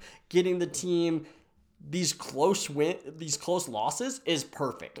keep getting the team these close losses is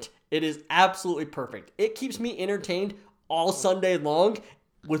perfect. It is absolutely perfect. It keeps me entertained all Sunday long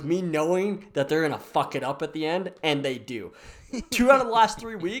with me knowing that they're going to fuck it up at the end, and they do. 2 out of the last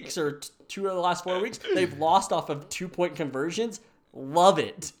 3 weeks or 2 out of the last 4 weeks, they've lost off of 2-point conversions. Love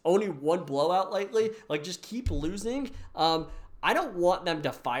it. Only 1 blowout lately. Like, just keep losing. I don't want them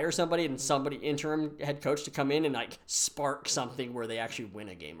to fire somebody and somebody interim head coach to come in and like spark something where they actually win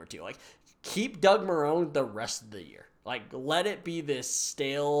a game or two. Like, keep Doug Marrone the rest of the year. Like, let it be this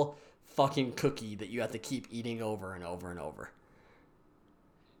stale fucking cookie that you have to keep eating over and over and over.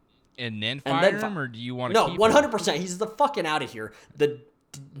 And then fire him, or do you want to keep him? No, 100%. He's the fucking out of here.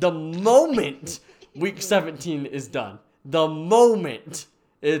 The moment week 17 is done, the moment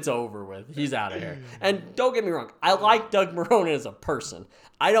it's over with, he's out of here. And don't get me wrong, I like Doug Marrone as a person.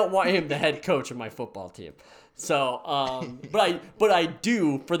 I don't want him the head coach of my football team. So, but I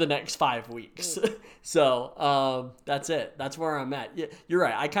do for the next 5 weeks. So, that's it. That's where I'm at. Yeah, you're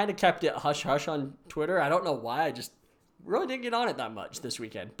right. I kind of kept it hush hush on Twitter. I don't know why. I just really didn't get on it that much this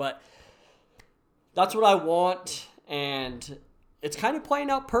weekend. But that's what I want, and it's kind of playing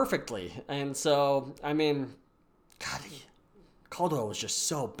out perfectly. And so, I mean, God, Caldwell was just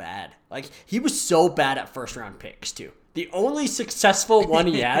so bad. Like, he was so bad at first-round picks, too. The only successful one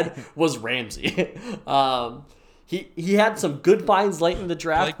he had was Ramsey. He had some good finds late in the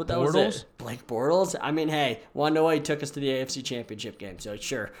draft, but that was it. Blake Bortles? I mean, hey, want to know why he took us to the AFC Championship game, so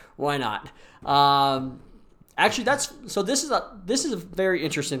sure, why not? Actually, this is a very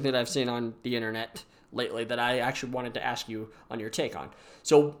interesting thing I've seen on the internet lately that I actually wanted to ask you on your take on.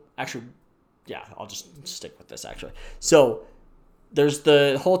 So, actually, yeah, I'll just stick with this, actually. So, there's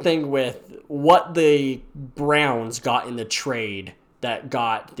the whole thing with what the Browns got in the trade that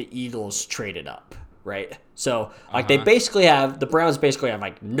got the Eagles traded up, right? So, like, the Browns basically have,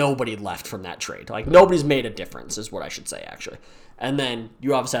 like, nobody left from that trade. Like, nobody's made a difference is what I should say, actually. And then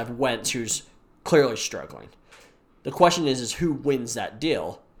you obviously have Wentz, who's clearly struggling. The question is who wins that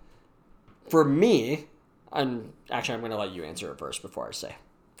deal? For me, and actually I'm going to let you answer it first before I say.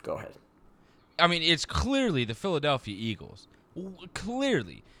 Go ahead. I mean, it's clearly the Philadelphia Eagles.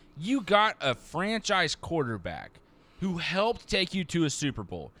 Clearly. You got a franchise quarterback who helped take you to a Super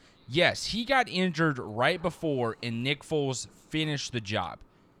Bowl. Yes, he got injured right before, and Nick Foles finished the job.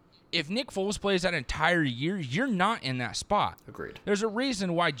 If Nick Foles plays that entire year, you're not in that spot. Agreed. There's a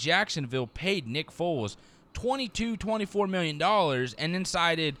reason why Jacksonville paid Nick Foles $24 million and then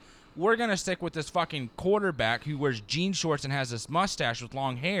decided, we're going to stick with this fucking quarterback who wears jean shorts and has this mustache with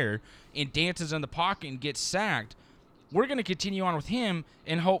long hair and dances in the pocket and gets sacked. We're going to continue on with him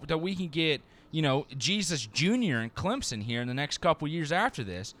and hope that we can get, Jesus Jr. and Clemson here in the next couple years after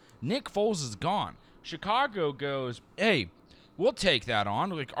this. Nick Foles is gone. Chicago goes, hey, we'll take that on.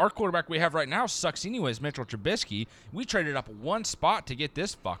 Like, our quarterback we have right now sucks anyways, Mitchell Trubisky. We traded up 1 spot to get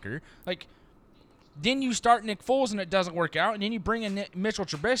this fucker. Like, Then you start Nick Foles and it doesn't work out, and then you bring in Mitchell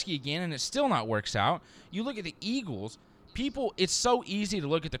Trubisky again and it still not works out. You look at the Eagles, people, it's so easy to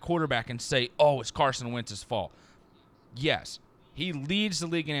look at the quarterback and say, oh, it's Carson Wentz's fault. Yes, he leads the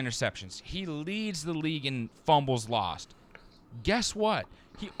league in interceptions. He leads the league in fumbles lost. Guess what?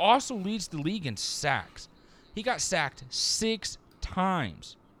 He also leads the league in sacks. He got sacked 6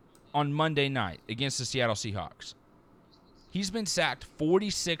 times on Monday night against the Seattle Seahawks. He's been sacked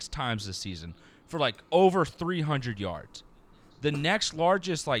 46 times this season for like over 300 yards. The next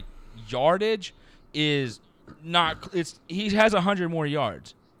largest like yardage is not, he has 100 more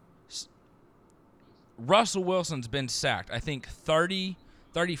yards. Russell Wilson's been sacked, I think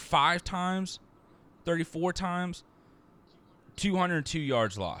 35 times, 34 times, 202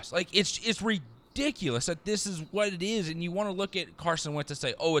 yards lost. Like it's ridiculous that this is what it is, and you want to look at Carson Wentz and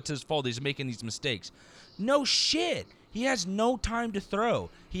say, oh, it's his fault, he's making these mistakes. No shit. He has no time to throw.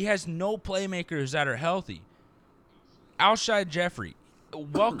 He has no playmakers that are healthy. Alshon Jeffrey,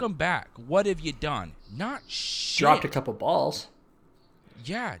 welcome back. What have you done? Not shit. Dropped a couple balls.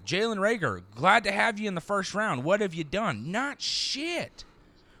 Yeah, Jalen Reagor, glad to have you in the first round. What have you done? Not shit.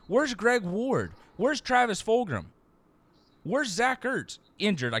 Where's Greg Ward? Where's Travis Fulgham? Where's Zach Ertz?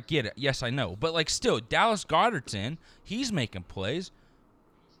 Injured, I get it. Yes, I know. But, like, still, Dallas Goedert's in. He's making plays.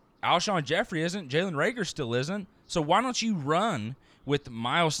 Alshon Jeffrey isn't. Jalen Reagor still isn't. So why don't you run with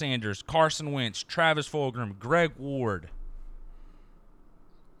Miles Sanders, Carson Wentz, Travis Fulgham, Greg Ward?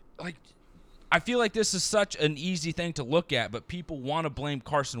 Like, I feel like this is such an easy thing to look at, but people want to blame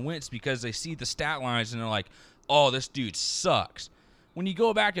Carson Wentz because they see the stat lines and they're like, oh, this dude sucks. When you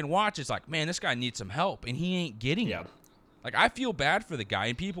go back and watch, it's like, man, this guy needs some help, and he ain't getting it. Like, I feel bad for the guy,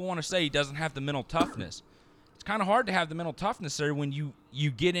 and people want to say he doesn't have the mental toughness. It's kind of hard to have the mental toughness there when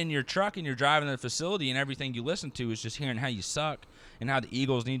you get in your truck and you're driving to the facility and everything you listen to is just hearing how you suck and how the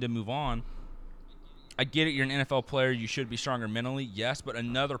Eagles need to move on. I get it, you're an NFL player, you should be stronger mentally, yes, but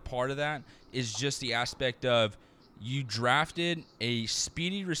another part of that is just the aspect of you drafted a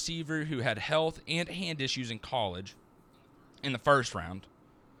speedy receiver who had health and hand issues in college in the first round.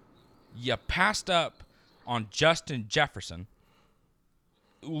 You passed up on Justin Jefferson.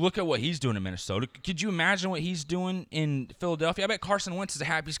 Look at what he's doing in Minnesota. Could you imagine what he's doing in Philadelphia? I bet Carson Wentz is the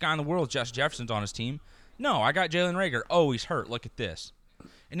happiest guy in the world. Justin Jefferson's on his team. No, I got Jalen Reagor. Oh, he's hurt. Look at this.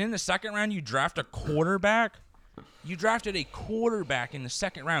 And in the second round, you draft a quarterback. You drafted a quarterback in the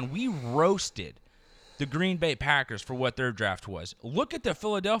second round. We roasted the Green Bay Packers for what their draft was. Look at the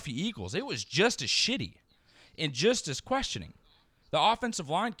Philadelphia Eagles. It was just as shitty and just as questioning. The offensive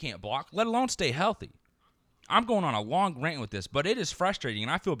line can't block, let alone stay healthy. I'm going on a long rant with this, but it is frustrating,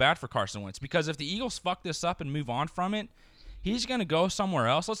 and I feel bad for Carson Wentz because if the Eagles fuck this up and move on from it, he's going to go somewhere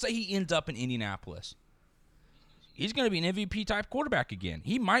else. Let's say he ends up in Indianapolis. He's going to be an MVP-type quarterback again.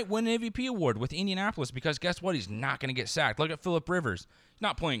 He might win an MVP award with Indianapolis because guess what? He's not going to get sacked. Look at Phillip Rivers. He's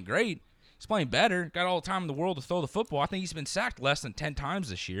not playing great. He's playing better. Got all the time in the world to throw the football. I think he's been sacked less than 10 times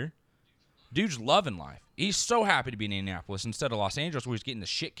this year. Dude's loving life. He's so happy to be in Indianapolis instead of Los Angeles where he's getting the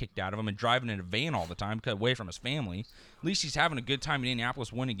shit kicked out of him and driving in a van all the time away from his family. At least he's having a good time in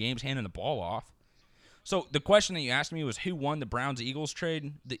Indianapolis, winning games, handing the ball off. So the question that you asked me was who won the Browns-Eagles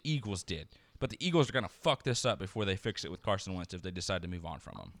trade? The Eagles did. But the Eagles are going to fuck this up before they fix it with Carson Wentz if they decide to move on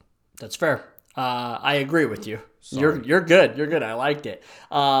from him. That's fair. I agree with you. Sorry. You're good. You're good. I liked it.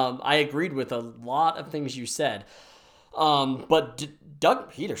 I agreed with a lot of things you said. But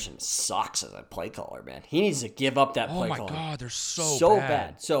Doug Peterson sucks as a play caller, man. He needs to give up that play caller. Oh, my God. They're so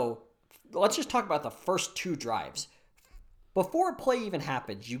bad. So let's just talk about the first 2 drives. Before a play even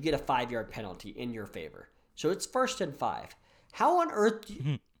happens, you get a 5-yard penalty in your favor. So it's 1st and 5. How on earth do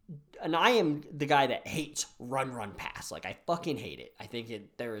you... And I am the guy that hates run, pass. Like, I fucking hate it. I think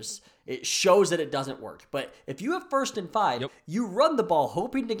it shows that it doesn't work. But if you have 1st and 5, you run the ball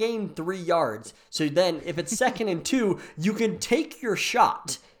hoping to gain 3 yards. So then if it's 2nd and 2, you can take your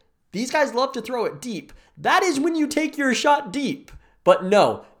shot. These guys love to throw it deep. That is when you take your shot deep. But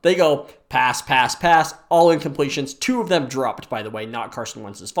no, they go pass, all incompletions. 2 of them dropped, by the way, not Carson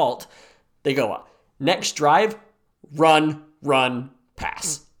Wentz's fault. They go up. Next drive, run,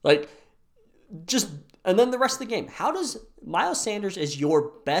 pass. Like, and then the rest of the game. How does Miles Sanders is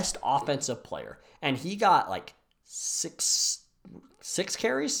your best offensive player, and he got like 6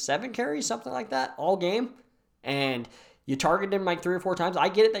 carries, 7 carries, something like that all game, and You targeted him like 3 or 4 times. I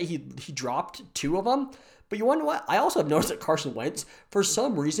get it that he dropped 2 of them. But you wonder what? I also have noticed that Carson Wentz, for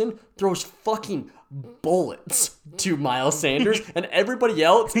some reason, throws fucking bullets to Miles Sanders, and everybody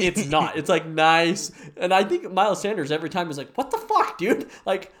else, it's not. It's like, nice. And I think Miles Sanders every time is like, what the fuck, dude?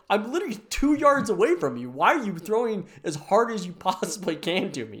 Like, I'm literally 2 yards away from you. Why are you throwing as hard as you possibly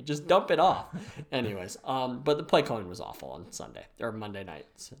can to me? Just dump it off. Anyways, but the play calling was awful on Sunday or Monday night.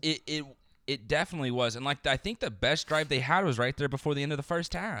 So. It definitely was. And, I think the best drive they had was right there before the end of the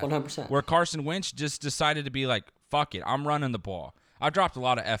first half. 100%. Where Carson Wentz just decided to be like, fuck it, I'm running the ball. I dropped a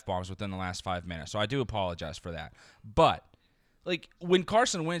lot of F-bombs within the last 5 minutes, so I do apologize for that. But, when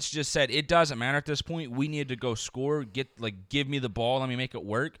Carson Wentz just said, it doesn't matter at this point, we need to go score, give me the ball, let me make it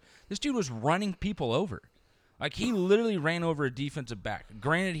work, this dude was running people over. He literally ran over a defensive back.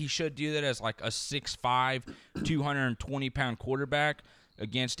 Granted, he should do that as, a 6'5", 220-pound quarterback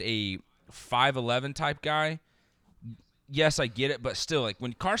against a 5'11" type guy. Yes, I get it, but still,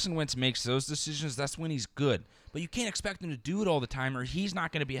 when Carson Wentz makes those decisions, that's when he's good. But you can't expect him to do it all the time, or he's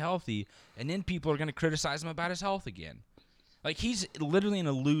not going to be healthy, and then people are going to criticize him about his health again. He's literally in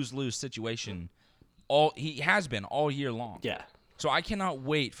a lose-lose situation. He has been all year long. Yeah. So I cannot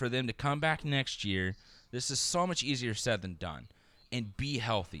wait for them to come back next year. This is so much easier said than done, and be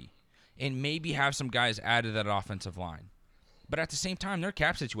healthy, and maybe have some guys add to that offensive line. But at the same time, their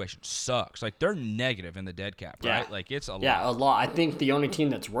cap situation sucks. They're negative in the dead cap, right? Yeah. It's a lot. Yeah, a lot. I think the only team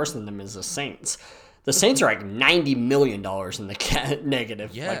that's worse than them is the Saints. The Saints are $90 million in the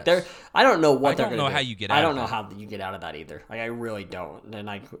negative. Yes. I don't know what they're going to do. I don't know how you get out of that. I don't know how you get out of that either. I really don't. And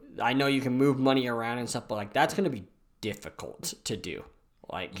I know you can move money around and stuff, but that's going to be difficult to do.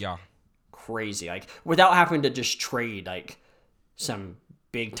 Yeah. Crazy. Without having to just trade some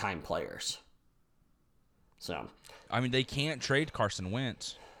big time players. So they can't trade Carson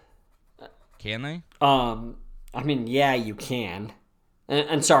Wentz. Can they? Yeah, you can.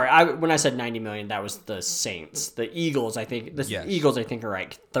 And sorry, when I said 90 million, that was the Saints. The Eagles, I think Eagles are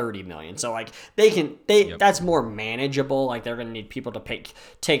 30 million. So Yep. That's more manageable. They're going to need people to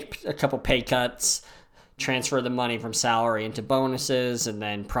take a couple pay cuts, transfer the money from salary into bonuses, and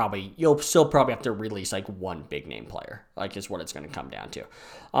then you'll still probably have to release one big name player. Is what it's going to come down to.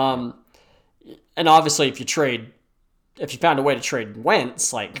 And obviously if you found a way to trade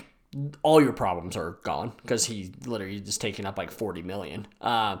Wentz, all your problems are gone because he literally just taking up 40 million.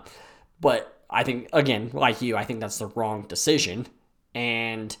 But I think, again, I think that's the wrong decision.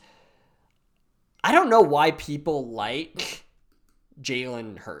 And I don't know why people like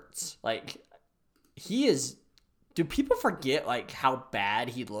Jalen Hurts. Do people forget how bad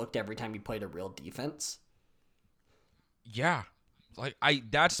he looked every time he played a real defense? Yeah.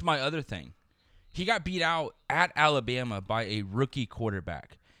 That's my other thing. He got beat out at Alabama by a rookie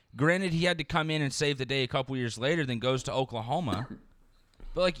quarterback. Granted, he had to come in and save the day a couple years later, then goes to Oklahoma.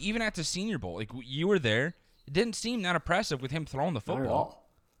 But, even at the Senior Bowl, you were there. It didn't seem that impressive with him throwing the football. Not at all.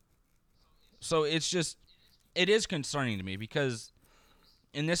 So it is concerning to me because,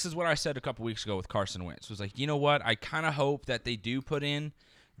 and this is what I said a couple weeks ago with Carson Wentz, was you know what? I kind of hope that they do put in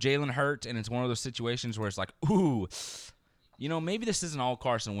Jalen Hurts, and it's one of those situations where it's ooh, maybe this isn't all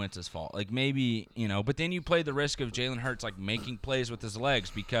Carson Wentz's fault. Maybe, but then you play the risk of Jalen Hurts, making plays with his legs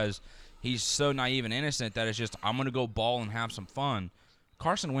because he's so naive and innocent that it's just, I'm going to go ball and have some fun.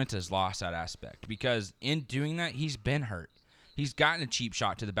 Carson Wentz has lost that aspect because in doing that, he's been hurt. He's gotten a cheap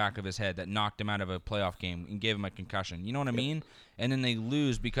shot to the back of his head that knocked him out of a playoff game and gave him a concussion. You know what I mean? And then they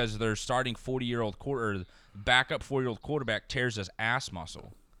lose because their starting 40-year-old backup 40-year-old quarterback tears his ass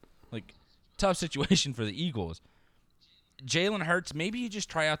muscle. Tough situation for the Eagles. Jalen Hurts, maybe you just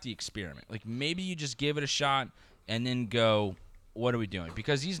try out the experiment. Maybe you just give it a shot and then go, what are we doing?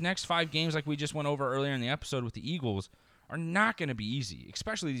 Because these next 5 games, we just went over earlier in the episode with the Eagles, are not going to be easy,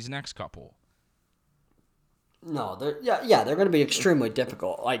 especially these next couple. No, they're going to be extremely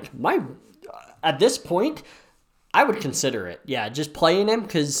difficult. At this point, I would consider it. Yeah, just playing him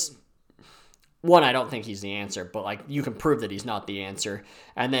because, one, I don't think he's the answer, but you can prove that he's not the answer,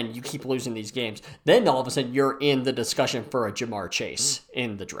 and then you keep losing these games. Then all of a sudden you're in the discussion for a Jamar Chase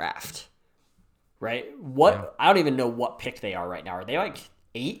in the draft, right? Yeah. I don't even know what pick they are right now. Are they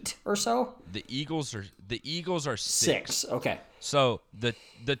 8 or so? The Eagles are 6. Okay. So the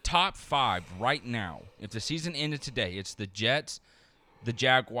top 5 right now, if the season ended today, it's the Jets, the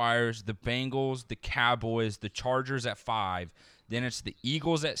Jaguars, the Bengals, the Cowboys, the Chargers at 5. Then it's the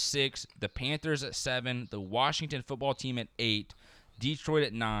Eagles at 6, the Panthers at 7, the Washington football team at 8, Detroit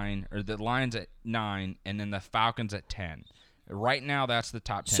at 9, or the Lions at 9, and then the Falcons at 10. Right now, that's the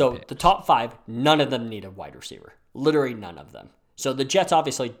top 10 So picks. the top 5, none of them need a wide receiver. Literally none of them. So the Jets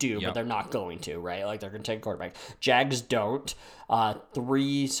obviously do, but Yep. they're not going to, right? Like, they're going to take a quarterback. Jags don't. Who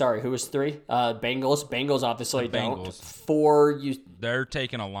was 3? Bengals. Bengals obviously don't. Bengals. 4, They're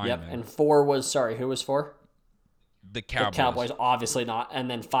taking a yep. lineman. And 4 was, who was 4? The Cowboys. The Cowboys, obviously not. And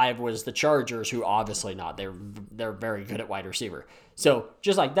then 5 was the Chargers, who obviously not. They're very good at wide receiver. So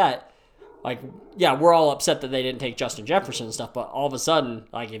just like that, like, yeah, we're all upset that they didn't take Justin Jefferson and stuff, but all of a sudden,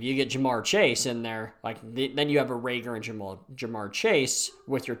 like, if you get Jamar Chase in there, like, then you have a Rager and Jamar Chase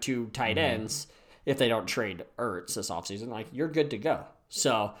with your 2 tight ends. If they don't trade Ertz this offseason, like, you're good to go.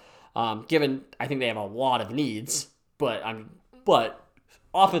 So, given, I think they have a lot of needs, but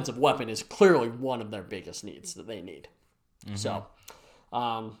offensive weapon is clearly one of their biggest needs that they need. So,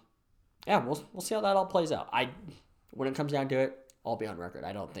 yeah, we'll see how that all plays out. When it comes down to it, I'll be on record.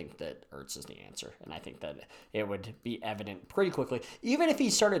 I don't think that Ertz is the answer, and I think that it would be evident pretty quickly. Even if he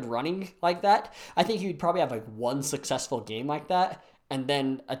started running like that, I think he'd probably have like one successful game like that, and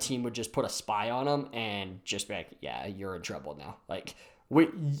then a team would just put a spy on him and just be like, "Yeah, you're in trouble now." Like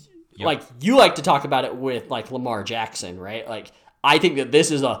like you like to talk about it with like Lamar Jackson, right? Like, I think that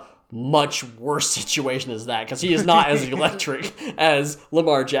this is a much worse situation as that, because he is not as electric as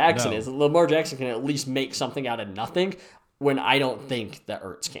Lamar Jackson is. Lamar Jackson can at least make something out of nothing, when I don't think that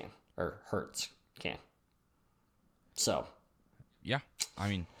Hurts can. So, Yeah, I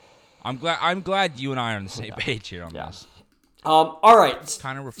mean, I'm glad you and I are on the same page here on this. All right.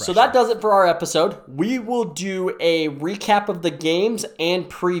 Kind of refreshing. So that does it for our episode. We will do a recap of the games and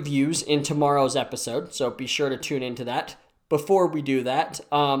previews in tomorrow's episode, so be sure to tune into that. Before we do that,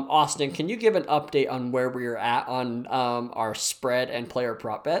 Austin, can you give an update on where we are at on our spread and player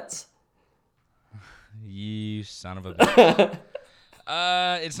prop bets? You son of a bitch.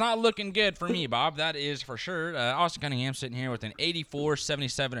 It's not looking good for me, Bob. That is for sure. Austin Cunningham sitting here with an 84,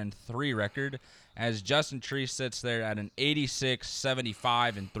 77, and 3 record, as Justin Tree sits there at an 86,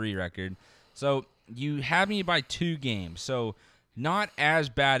 75, and 3 record. So you have me by 2 games. So not as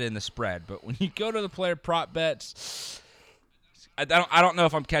bad in the spread, but when you go to the player prop bets, I don't know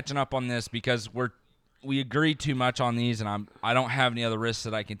if I'm catching up on this, because we agree too much on these, and I don't have any other risks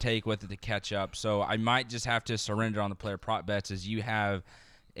that I can take with it to catch up. So I might just have to surrender on the player prop bets, as you have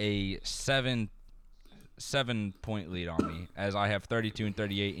a 7-point lead on me, as I have 32 and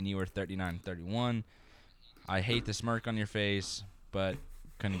 38, and you are 39 and 31. I hate the smirk on your face, but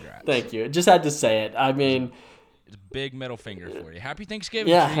congrats. Thank you. Just had to say it. I mean, it's a big middle finger for you. Happy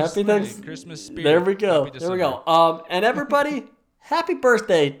Thanksgiving. Yeah, Trees. happy Thanksgiving. Christmas spirit. There we go. Happy There we December. go. And everybody, happy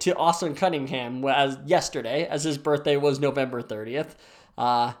birthday to Austin Cunningham as yesterday, as his birthday was November 30th.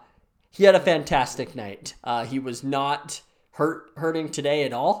 He had a fantastic night. He was not hurting today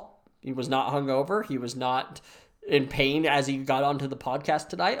at all. He was not hungover. He was not in pain as he got onto the podcast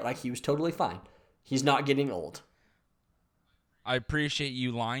tonight. Like, he was totally fine. He's not getting old. I appreciate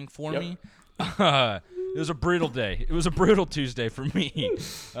you lying for Yep. me. It was a brutal day. It was a brutal Tuesday for me.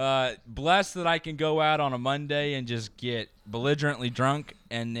 Blessed that I can go out on a Monday and just get belligerently drunk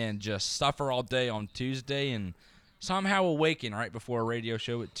and then just suffer all day on Tuesday and somehow awaken right before a radio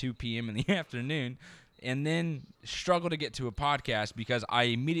show at 2 p.m. in the afternoon, and then struggle to get to a podcast because I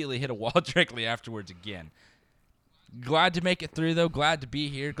immediately hit a wall directly afterwards again. Glad to make it through, though. Glad to be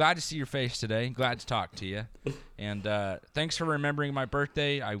here. Glad to see your face today. Glad to talk to you. And thanks for remembering my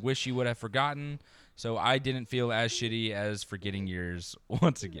birthday. I wish you would have forgotten, so I didn't feel as shitty as forgetting yours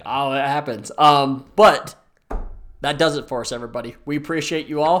once again. Oh, it happens. But that does it for us, everybody. We appreciate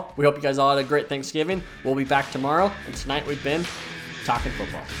you all. We hope you guys all had a great Thanksgiving. We'll be back tomorrow. And tonight we've been talking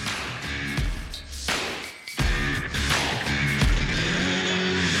football.